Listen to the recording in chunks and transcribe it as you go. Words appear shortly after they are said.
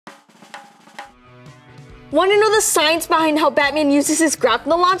Want to know the science behind how Batman uses his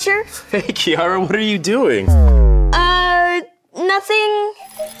grapnel launcher? Hey, Kiarra, what are you doing? Nothing.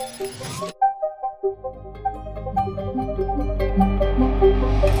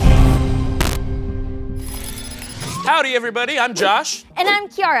 Howdy, everybody. I'm Josh. And I'm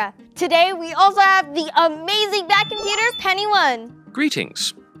Kiarra. Today, we also have the amazing Bat computer, Penny One.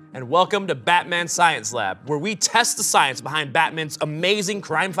 Greetings. And welcome to Batman Science Lab, where we test the science behind Batman's amazing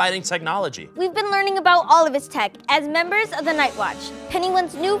crime-fighting technology. We've been learning about all of his tech as members of the Night Watch, Penny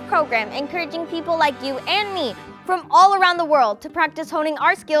One's new program encouraging people like you and me from all around the world to practice honing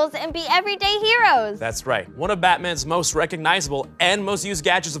our skills and be everyday heroes. That's right. One of Batman's most recognizable and most used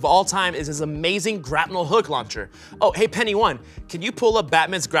gadgets of all time is his amazing grapnel hook launcher. Oh, hey, Penny One, can you pull up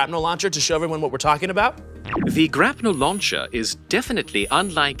Batman's grapnel launcher to show everyone what we're talking about? The grapnel launcher is definitely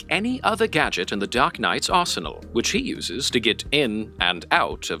unlike any other gadget in the Dark Knight's arsenal, which he uses to get in and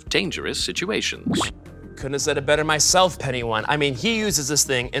out of dangerous situations. Couldn't have said it better myself, Penny One. I mean, he uses this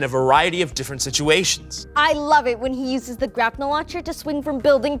thing in a variety of different situations. I love it when he uses the grapnel launcher to swing from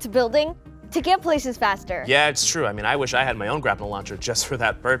building to building to get places faster. Yeah, it's true. I mean, I wish I had my own grapnel launcher just for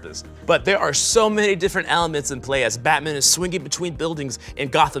that purpose. But there are so many different elements in play as Batman is swinging between buildings in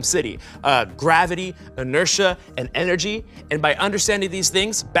Gotham City. Gravity, inertia, and energy. And by understanding these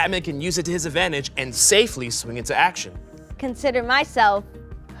things, Batman can use it to his advantage and safely swing into action. Consider myself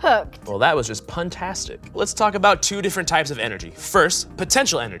hooked. Well, that was just puntastic. Let's talk about two different types of energy. First,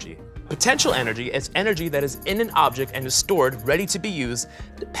 potential energy. Potential energy is energy that is in an object and is stored, ready to be used,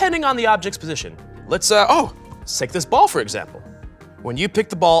 depending on the object's position. Let's take this ball, for example. When you pick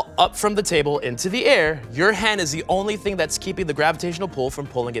the ball up from the table into the air, your hand is the only thing that's keeping the gravitational pull from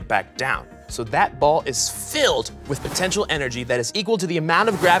pulling it back down. So that ball is filled with potential energy that is equal to the amount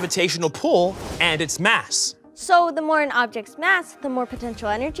of gravitational pull and its mass. So the more an object's mass, the more potential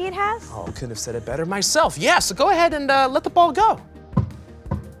energy it has? Oh, couldn't have said it better myself. Yeah, so go ahead and let the ball go.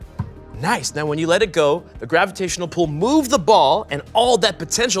 Nice. Now when you let it go, the gravitational pull moved the ball and all that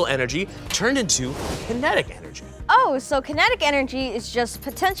potential energy turned into kinetic energy. Oh, so kinetic energy is just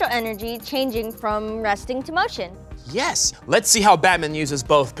potential energy changing from resting to motion. Yes. Let's see how Batman uses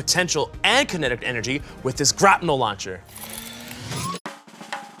both potential and kinetic energy with his grapnel launcher.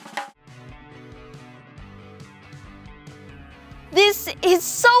 This is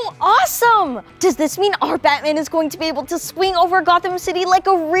so awesome! Does this mean our Batman is going to be able to swing over Gotham City like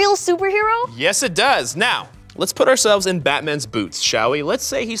a real superhero? Yes, it does. Now, let's put ourselves in Batman's boots, shall we? Let's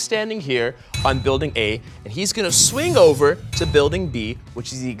say he's standing here on building A, and he's gonna swing over to building B,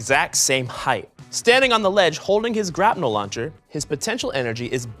 which is the exact same height. Standing on the ledge, holding his grapnel launcher, his potential energy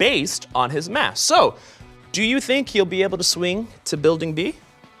is based on his mass. So, do you think he'll be able to swing to building B?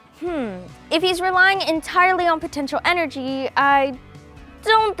 If he's relying entirely on potential energy, I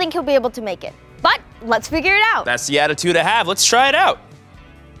don't think he'll be able to make it. But let's figure it out. That's the attitude to have. Let's try it out.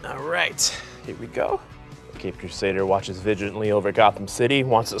 All right, here we go. Cape Crusader watches vigilantly over Gotham City,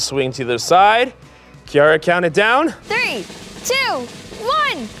 wants to swing to the side. Kiarra, count it down. 3, 2,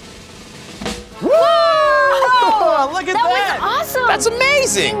 1. Whoa! Look at that! That was awesome! That's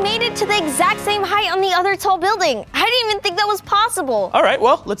amazing! He made it to the exact same height on the other tall building. I didn't even think that was possible. All right,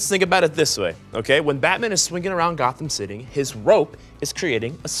 well, let's think about it this way, okay? When Batman is swinging around Gotham City, his rope is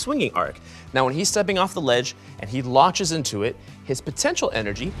creating a swinging arc. Now, when he's stepping off the ledge and he launches into it, his potential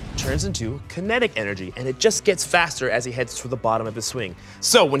energy turns into kinetic energy, and it just gets faster as he heads to the bottom of his swing.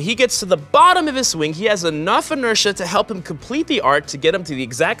 So when he gets to the bottom of his swing, he has enough inertia to help him complete the arc to get him to the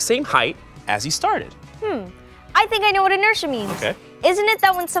exact same height as he started. I think I know what inertia means. Okay. Isn't it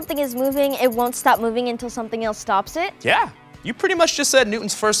that when something is moving, it won't stop moving until something else stops it? Yeah, you pretty much just said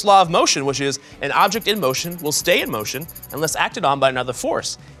Newton's first law of motion, which is an object in motion will stay in motion unless acted on by another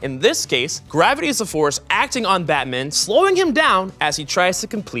force. In this case, gravity is the force acting on Batman, slowing him down as he tries to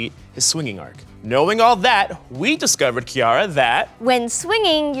complete his swinging arc. Knowing all that, we discovered, Kiarra, that When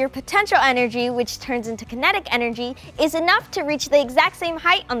swinging, your potential energy, which turns into kinetic energy, is enough to reach the exact same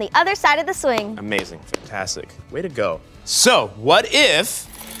height on the other side of the swing. amazing, fantastic, way to go. So, what if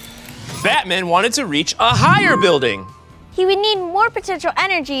Batman wanted to reach a higher building? He would need more potential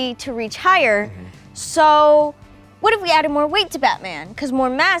energy to reach higher. So, what if we added more weight to Batman? Because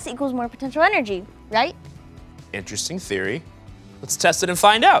more mass equals more potential energy, right? Interesting theory. Let's test it and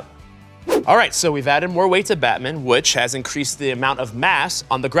find out. All right, so we've added more weight to Batman, which has increased the amount of mass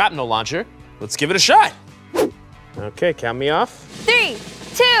on the grapnel launcher. Let's give it a shot. Okay, count me off. 3,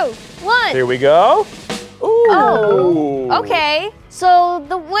 2, 1. Here we go. Ooh. Oh, okay. So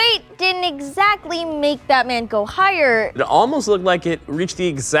the weight didn't exactly make Batman go higher. It almost looked like it reached the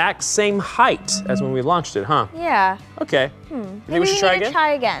exact same height as when we launched it, huh? Yeah. Okay. Maybe we should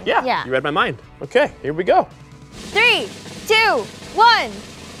try again. Yeah, you read my mind. Okay, here we go. 3, 2, 1.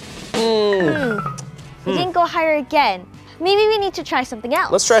 We didn't go higher again. Maybe we need to try something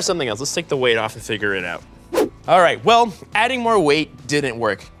else. Let's try something else. Let's take the weight off and figure it out. All right, well, adding more weight didn't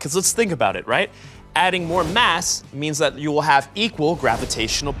work, because let's think about it, right? Adding more mass means that you will have equal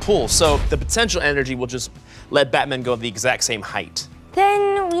gravitational pull, so the potential energy will just let Batman go the exact same height.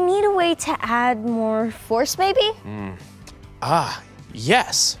 Then we need a way to add more force, maybe?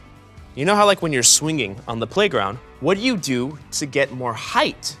 Yes. You know how like when you're swinging on the playground, what do you do to get more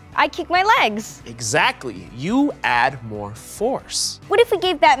height? I kick my legs. Exactly, you add more force. What if we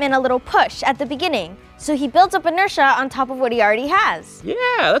gave Batman a little push at the beginning, so he builds up inertia on top of what he already has? Yeah,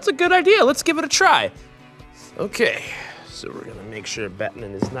 that's a good idea. Let's give it a try. Okay, so we're gonna make sure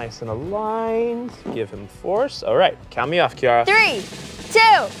Batman is nice and aligned. Give him force. All right, count me off, Kiarra. 3, 2,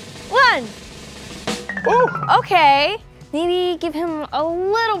 1. Ooh. Okay, maybe give him a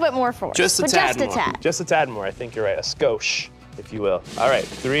little bit more force. Just a but tad just more. a tad. Just a tad more. I think you're right. A skosh, if you will. All right,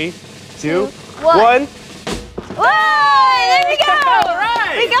 3, 2, 1. 1. Whoa, there we go! All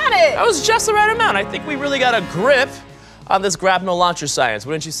right. We got it! That was just the right amount. I think we really got a grip on this grapnel launcher science,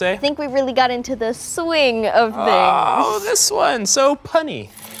 wouldn't you say? I think we really got into the swing of things. Oh, this one, so punny.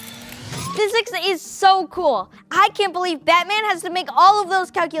 Physics is so cool. I can't believe Batman has to make all of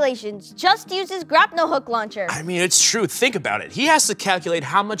those calculations just to use his grapnel hook launcher. I mean, it's true. Think about it. He has to calculate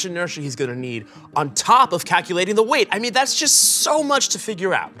how much inertia he's gonna need on top of calculating the weight. I mean, that's just so much to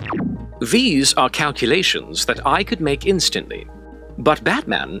figure out. These are calculations that I could make instantly. But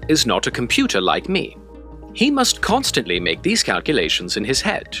Batman is not a computer like me. He must constantly make these calculations in his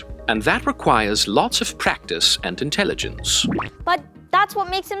head, and that requires lots of practice and intelligence. But that's what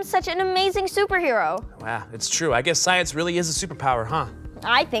makes him such an amazing superhero. Wow, it's true. I guess science really is a superpower, huh?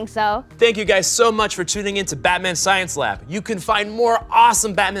 I think so. Thank you guys so much for tuning in to Batman Science Lab. You can find more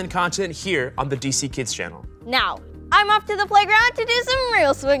awesome Batman content here on the DC Kids channel. Now, I'm off to the playground to do some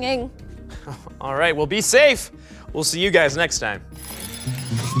real swinging. All right, well, be safe. We'll see you guys next time.